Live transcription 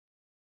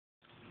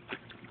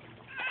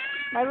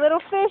My little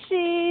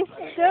fishies.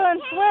 Dylan,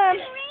 swim.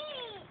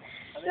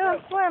 Dylan,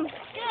 swim.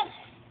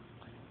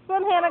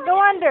 Swim, Hannah. Go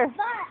under.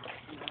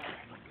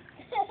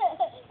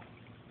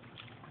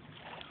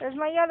 There's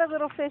my other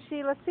little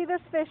fishy. Let's see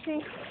this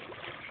fishy.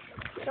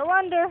 Go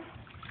under.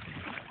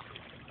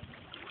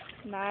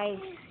 Nice.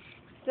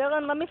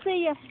 Dylan, let me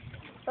see you.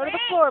 Go to the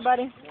floor,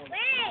 buddy.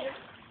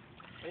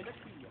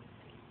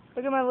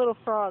 Look at my little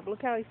frog.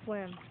 Look how he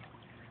swims.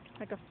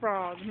 Like a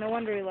frog. No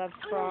wonder he loves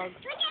frogs.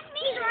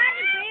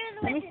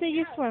 Let me see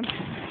you swim.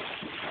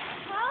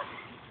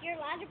 You're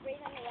allowed to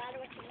breathe on the water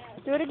with your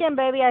nose. Do it again,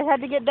 baby. I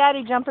had to get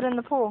Daddy jumping in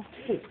the pool.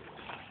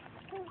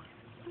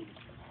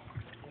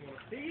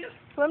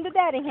 Swim to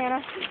Daddy,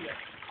 Hannah.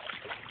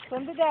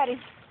 Swim to Daddy.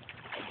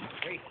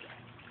 Race.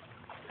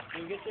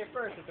 You get there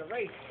first. It's a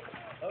race.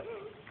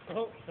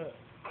 Oh.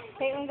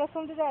 Caitlin, go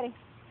swim to Daddy.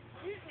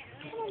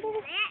 Come on, baby.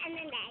 And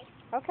then Daddy.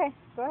 Okay,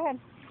 go ahead.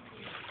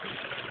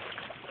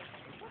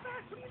 What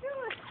are you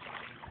doing?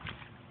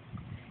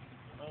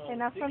 Okay,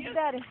 now swim to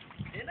Daddy.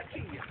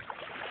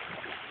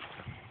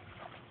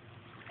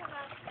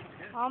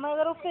 All my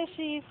little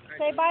fishies.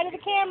 Say bye to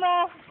the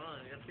camera.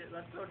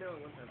 Let's throw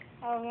Dylan one time.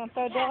 Oh, you want to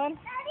throw Dylan?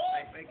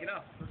 Wait, get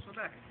off. Let's swim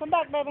back. Swim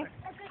back, baby.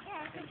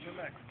 Swim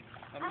back.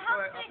 I'll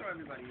throw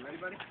everybody. You ready,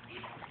 buddy?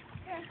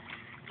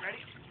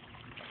 Ready?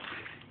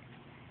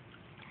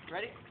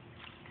 Ready?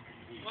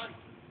 1,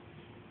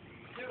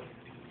 2.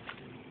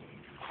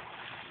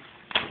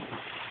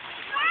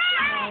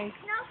 Nice.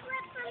 No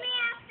flip for me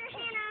after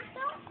Hannah.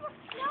 No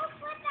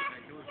flip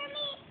after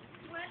me.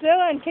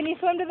 Dylan, can you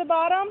swim to the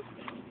bottom?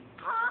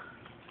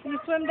 Can you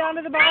swim down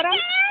to the bottom?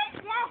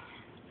 Yes.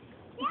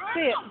 Let's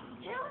see it.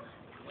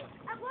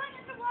 I'm going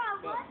to the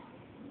wall. 1,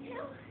 2,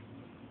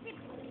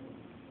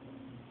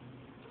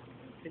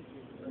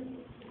 3.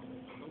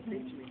 Don't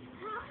pinch me.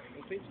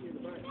 Don't pinch me in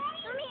the butt. I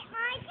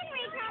can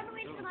reach all the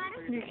way to the bottom.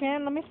 You can?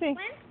 Let me see.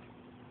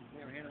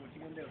 There, Hannah, what you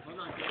gonna do? Hold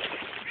on.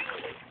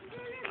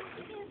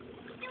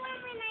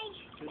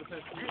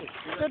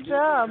 Good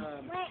job.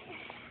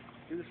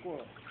 Do the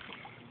squirrel.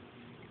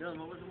 Dylan,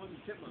 what was the one? The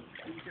chipmunk.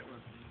 Do the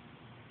chipmunk.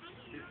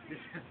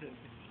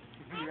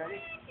 You ready?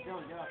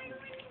 Dylan, get off me.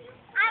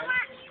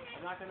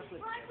 I'm not gonna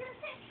flip you.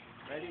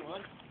 Ready?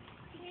 1,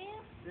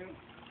 2.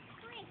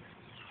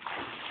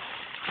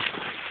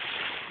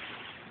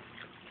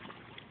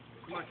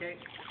 Come on, Kate.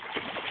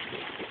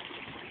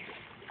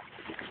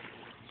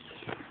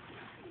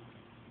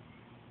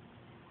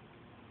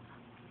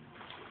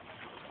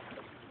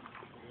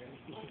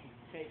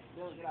 Kate,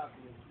 Dylan, get off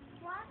me.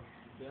 What?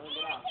 Dylan,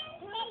 get off.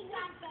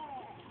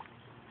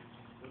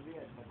 Go to the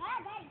edge.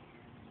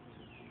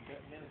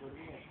 Hannah, go to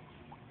the edge.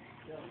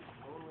 Dylan,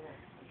 go over there.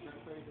 I'm trying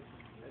to throw you this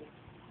one. Ready?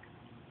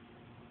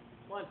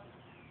 1,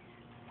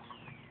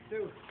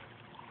 2.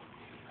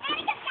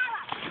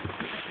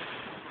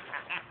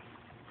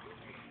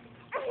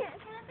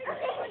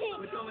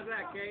 Which one was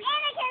that, Kate?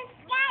 Anakin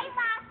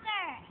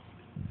Skywalker.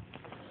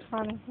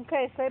 Funny.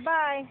 Okay, say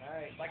bye.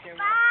 Alright, bye, camera.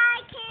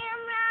 Bye,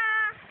 camera.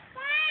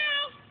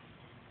 Bye.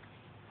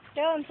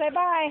 Dylan, say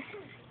bye.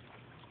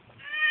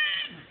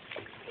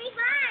 Say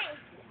bye.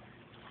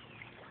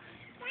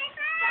 Say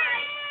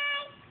bye.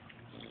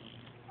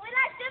 When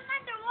I swim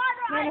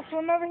underwater, You want to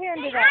swim over here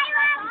and do I that?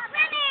 love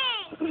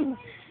swimming.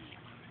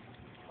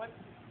 What?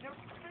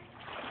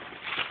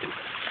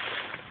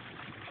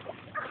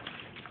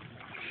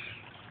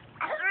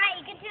 Alright,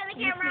 you can turn the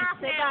camera off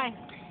Say now. bye.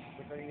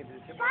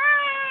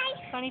 Bye.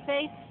 Funny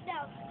face?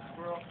 No.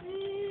 Squirrel.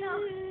 No.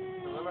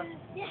 Remember?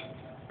 Yeah.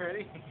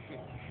 Ready?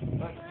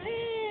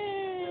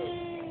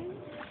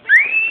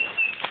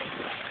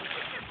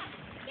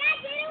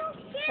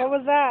 What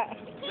was that?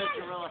 The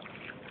gorilla.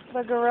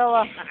 The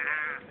gorilla.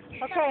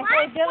 Okay,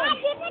 hey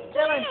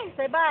Dylan,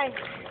 say bye.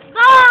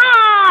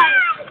 Bye.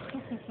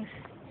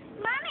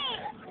 Mommy.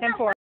 10-4.